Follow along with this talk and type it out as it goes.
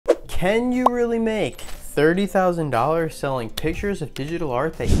Can you really make $30,000 selling pictures of digital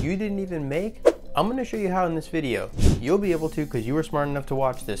art that you didn't even make? I'm going to show you how in this video. You'll be able to because you were smart enough to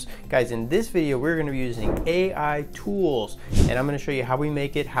watch this. Guys, in this video, we're going to be using AI tools, and I'm going to show you how we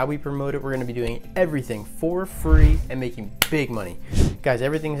make it, how we promote it. We're going to be doing everything for free and making big money. Guys,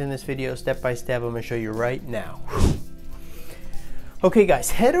 everything's in this video step by step. I'm going to show you right now. Okay guys,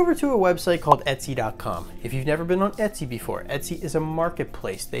 head over to a website called Etsy.com. If you've never been on Etsy before, Etsy is a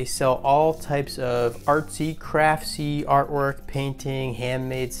marketplace. They sell all types of artsy, craftsy artwork, painting,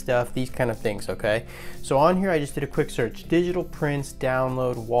 handmade stuff, these kind of things, okay? So on here, I just did a quick search, digital prints,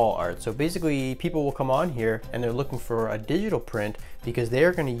 download, wall art. So basically, people will come on here and they're looking for a digital print because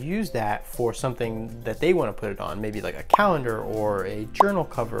they're gonna use that for something that they wanna put it on, maybe like a calendar or a journal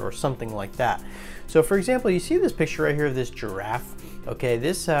cover or something like that. So for example, you see this picture right here of this giraffe. Okay,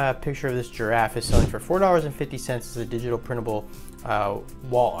 this picture of this giraffe is selling for $4.50 as a digital printable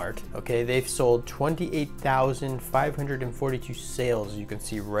wall art. Okay, they've sold 28,542 sales, as you can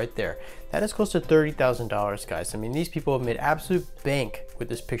see right there. That is close to $30,000, guys. I mean, these people have made absolute bank with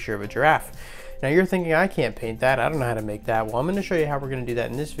this picture of a giraffe. Now you're thinking, I can't paint that, I don't know how to make that. Well, I'm gonna show you how we're gonna do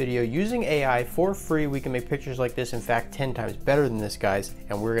that in this video. Using AI for free, we can make pictures like this, in fact, 10 times better than this, guys,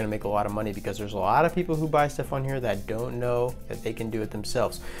 and we're gonna make a lot of money because there's a lot of people who buy stuff on here that don't know that they can do it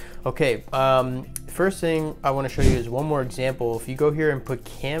themselves. Okay, first thing I wanna show you is one more example. If you go here and put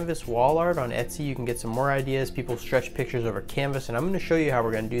canvas wall art on Etsy, you can get some more ideas. People stretch pictures over canvas, and I'm gonna show you how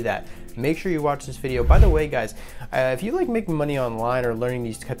we're gonna do that. Make sure you watch this video. By the way, guys, if you like making money online or learning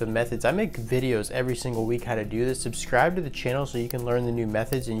these types of methods, I make videos every single week how to do this. Subscribe to the channel so you can learn the new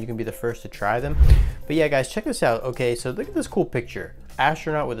methods and you can be the first to try them. But yeah, guys, check this out. Okay, so look at this cool picture.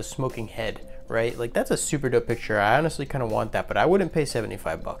 Astronaut with a smoking head, right? Like, that's a super dope picture. I honestly kind of want that, but I wouldn't pay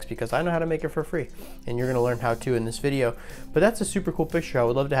 75 bucks because I know how to make it for free, and you're gonna learn how to in this video. But that's a super cool picture. I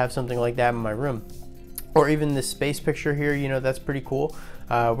would love to have something like that in my room. Or even this space picture here, you know, that's pretty cool.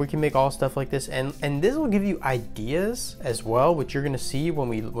 We can make all stuff like this, and this will give you ideas as well, which you're gonna see when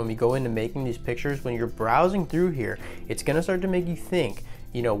we go into making these pictures. When you're browsing through here, it's gonna start to make you think,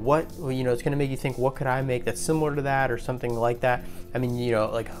 you know, it's gonna make you think, what could I make that's similar to that or something like that? I mean, you know,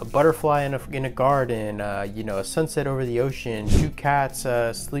 like a butterfly in a garden, you know, a sunset over the ocean, two cats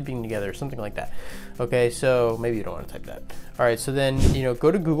sleeping together, something like that. Okay, so maybe you don't want to type that. All right, so then, you know, go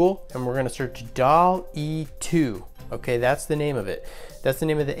to Google and we're gonna search dall.e2. Okay, that's the name of it. That's the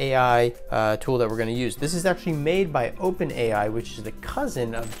name of the AI tool that we're going to use. This is actually made by OpenAI, which is the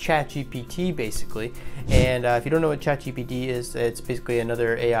cousin of ChatGPT, basically. And if you don't know what ChatGPT is, it's basically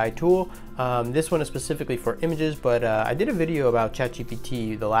another AI tool. This one is specifically for images, but I did a video about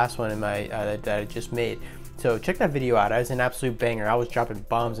ChatGPT, the last one in my that I just made. So check that video out. It was an absolute banger. I was dropping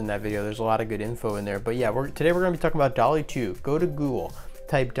bombs in that video. There's a lot of good info in there. But yeah, today we're going to be talking about dall.e2. Go to Google,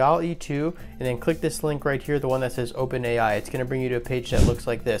 type dall.e2, and then click this link right here, the one that says OpenAI. It's going to bring you to a page that looks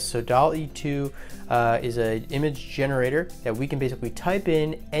like this. So dall.e2 is an image generator that we can basically type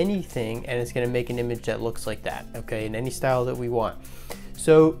in anything, and it's going to make an image that looks like that, okay, in any style that we want.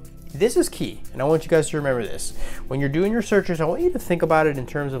 So this is key, and I want you guys to remember this. When you're doing your searches, I want you to think about it in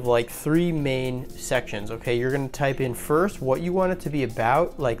terms of like 3 main sections, okay? You're going to type in first what you want it to be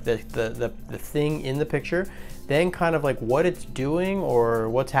about, like the thing in the picture, then kind of like what it's doing or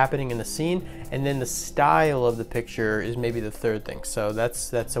what's happening in the scene, and then the style of the picture is maybe the third thing. So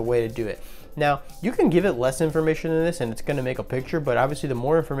that's a way to do it. Now, you can give it less information than this and it's gonna make a picture, but obviously the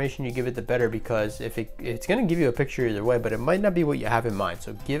more information you give it, the better, because it's gonna give you a picture either way, but it might not be what you have in mind.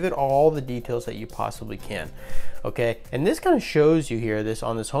 So give it all the details that you possibly can, okay? And this kind of shows you here, this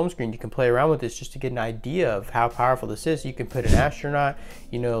on this home screen, you can play around with this just to get an idea of how powerful this is. You can put an astronaut,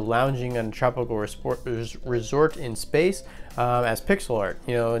 you know, lounging on a tropical resort in space as pixel art,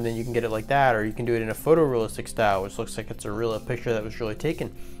 you know, and then you can get it like that, or you can do it in a photorealistic style, which looks like it's a real picture that was really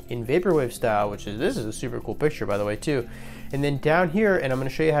taken, in vaporwave style, which is, this is a super cool picture, by the way, too. And then down here, and I'm going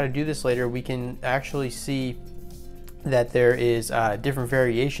to show you how to do this later, we can actually see that there is different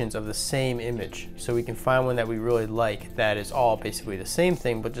variations of the same image. So we can find one that we really like that is all basically the same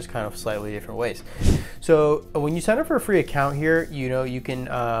thing, but just kind of slightly different ways. So when you sign up for a free account here, you know, you can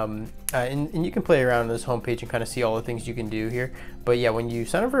and you can play around on this homepage and kind of see all the things you can do here. But yeah, when you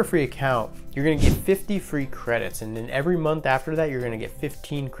sign up for a free account, you're gonna get 50 free credits, and then every month after that, you're gonna get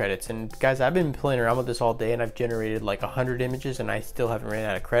 15 credits. And guys, I've been playing around with this all day, and I've generated like 100 images, and I still haven't ran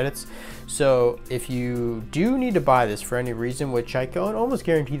out of credits. So if you do need to buy this for any reason, which I can almost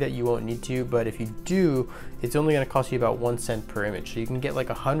guarantee that you won't need to, but if you do, it's only gonna cost you about 1 cent per image. So you can get like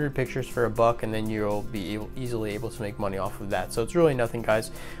 100 pictures for $1, and then you'll be easily able to make money off of that. So it's really nothing, guys.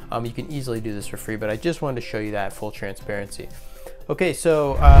 You can easily do this for free, but I just wanted to show you that full transparency. Okay,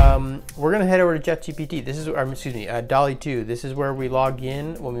 so we're gonna head over to ChatGPT. This is, or excuse me, dall.e. This is where we log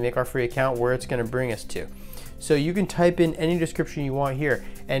in when we make our free account, where it's gonna bring us to. So you can type in any description you want here.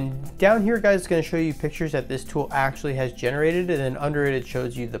 And down here, guys, it's gonna show you pictures that this tool actually has generated, and then under it, it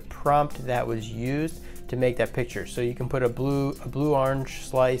shows you the prompt that was used to make that picture. So you can put a blue orange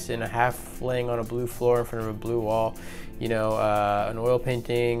slice in a half laying on a blue floor in front of a blue wall, you know, an oil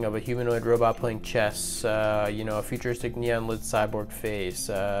painting of a humanoid robot playing chess, you know, a futuristic neon lit cyborg face,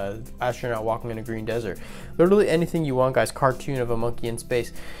 astronaut walking in a green desert. Literally anything you want, guys. Cartoon of a monkey in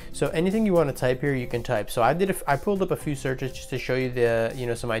space. So anything you want to type here, you can type. So I pulled up a few searches just to show you the, you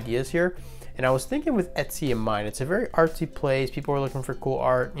know, some ideas here. And I was thinking with Etsy in mind. It's a very artsy place. People are looking for cool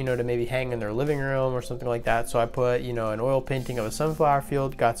art, you know, to maybe hang in their living room or something like that. So I put, you know, an oil painting of a sunflower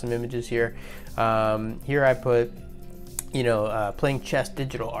field, got some images here. Here I put, you know, playing chess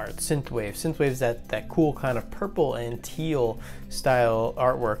digital art, synthwave. Synthwave is that cool kind of purple and teal style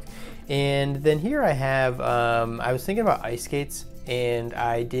artwork. And then here I have, I was thinking about ice skates, and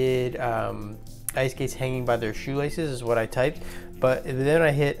I did ice skates hanging by their shoelaces is what I typed. But then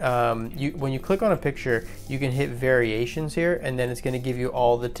I hit, when you click on a picture, you can hit variations here, and then it's going to give you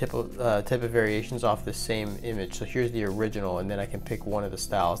all the type of variations off the same image. So here's the original, and then I can pick one of the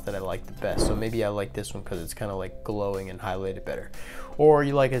styles that I like the best. So maybe I like this one because it's kind of like glowing and highlighted better, or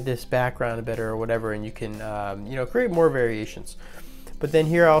you like this background better or whatever, and you can you know, create more variations. But then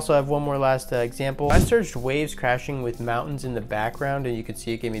here I also have one more last example. I searched waves crashing with mountains in the background, and you can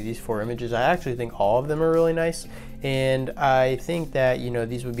see it gave me these 4 images. I actually think all of them are really nice, and I think that, you know,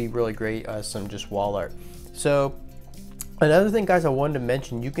 these would be really great as some just wall art. So another thing, guys, I wanted to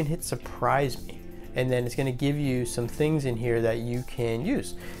mention, you can hit surprise me, and then it's going to give you some things in here that you can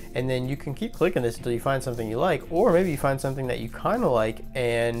use. And then you can keep clicking this until you find something you like, or maybe you find something that you kind of like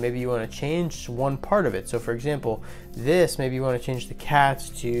and maybe you want to change one part of it. So for example, this, maybe you want to change the cats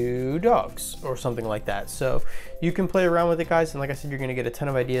to dogs or something like that. So you can play around with it, guys, and like I said, you're going to get a ton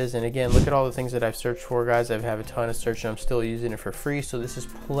of ideas. And again, look at all the things that I've searched for, guys. I have a ton of search, and I'm still using it for free, so this is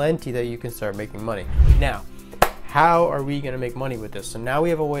plenty that you can start making money. Now, how are we going to make money with this? So now we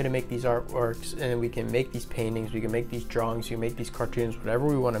have a way to make these artworks, and we can make these paintings, we can make these drawings, we can make these cartoons, whatever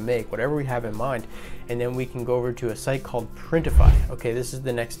we want to make, whatever we have in mind. And then we can go over to a site called Printify. Okay, this is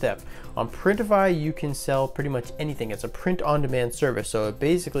the next step. On Printify, you can sell pretty much anything. It's a print on demand service. So it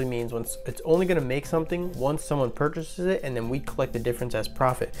basically means it's only going to make something once someone purchases it, and then we collect the difference as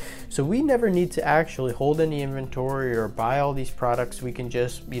profit. So we never need to actually hold any inventory or buy all these products. We can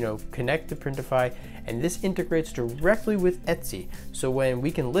just, you know, connect to Printify, and this integrates directly with Etsy. So when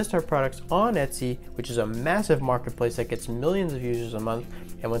we can list our products on Etsy, which is a massive marketplace that gets millions of users a month,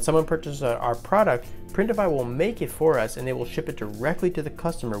 and when someone purchases our product, Printify will make it for us, and they will ship it directly to the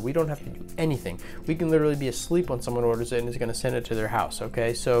customer. We don't have to do anything. We can literally be asleep when someone orders it, and it's going to send it to their house.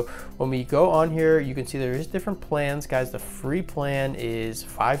 Okay, so when we go on here, you can see there is different plans, guys. The free plan is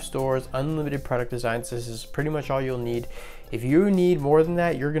 5 stores, unlimited product designs. This is pretty much all you'll need. If you need more than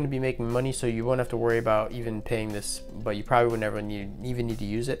that, you're going to be making money, so you won't have to worry about even paying this, but you probably would never even need to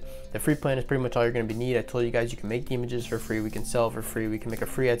use it. The free plan is pretty much all you're going to need. I told you guys you can make the images for free, we can sell for free, we can make a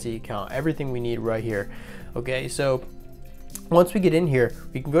free Etsy account, everything we need right here. Okay, so once we get in here,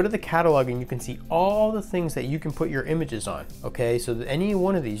 we can go to the catalog, and you can see all the things that you can put your images on. Okay, so any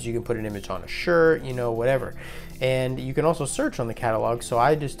one of these, you can put an image on a shirt, you know, whatever. And you can also search on the catalog. So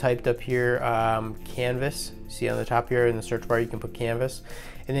I just typed up here canvas. See on the top here in the search bar, you can put canvas.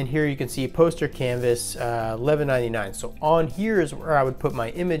 And then here you can see poster canvas, $11.99. So on here is where I would put my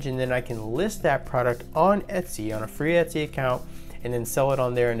image, and then I can list that product on Etsy, on a free Etsy account, and then sell it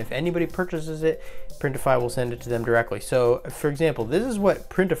on there. And if anybody purchases it, Printify will send it to them directly. So for example, this is what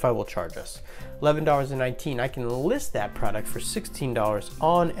Printify will charge us, $11.19. I can list that product for $16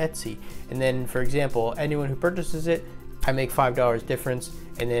 on Etsy. And then for example, anyone who purchases it, I make $5 difference,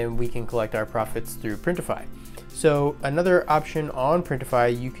 and then we can collect our profits through Printify. So another option on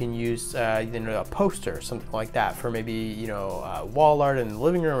Printify, you can use you know, a poster or something like that for maybe, you know, wall art in the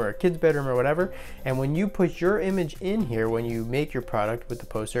living room or a kid's bedroom or whatever. And when you put your image in here, when you make your product with the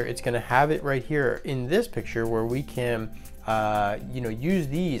poster, it's going to have it right here in this picture where we can you know, use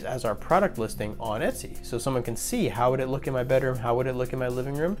these as our product listing on Etsy. So someone can see, how would it look in my bedroom? How would it look in my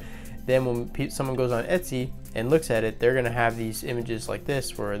living room? Then when someone goes on Etsy and looks at it, they're going to have these images like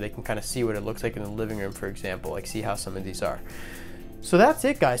this where they can kind of see what it looks like in the living room, for example, like see how some of these are. So that's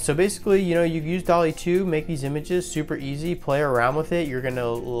it, guys. So basically, you know, you use dall.e 2, make these images super easy, play around with it. You're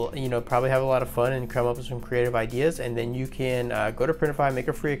gonna, you know, probably have a lot of fun and come up with some creative ideas. And then you can go to Printify, make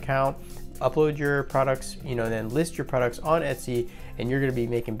a free account, upload your products, you know, then list your products on Etsy, and you're gonna be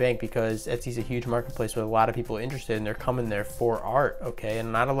making bank because Etsy's a huge marketplace with a lot of people interested and they're coming there for art, okay?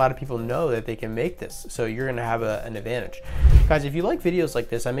 And not a lot of people know that they can make this. So you're gonna have an advantage. Guys, if you like videos like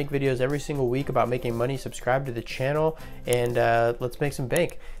this, I make videos every single week about making money. Subscribe to the channel and let's make some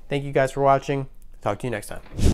bank. Thank you guys for watching. Talk to you next time.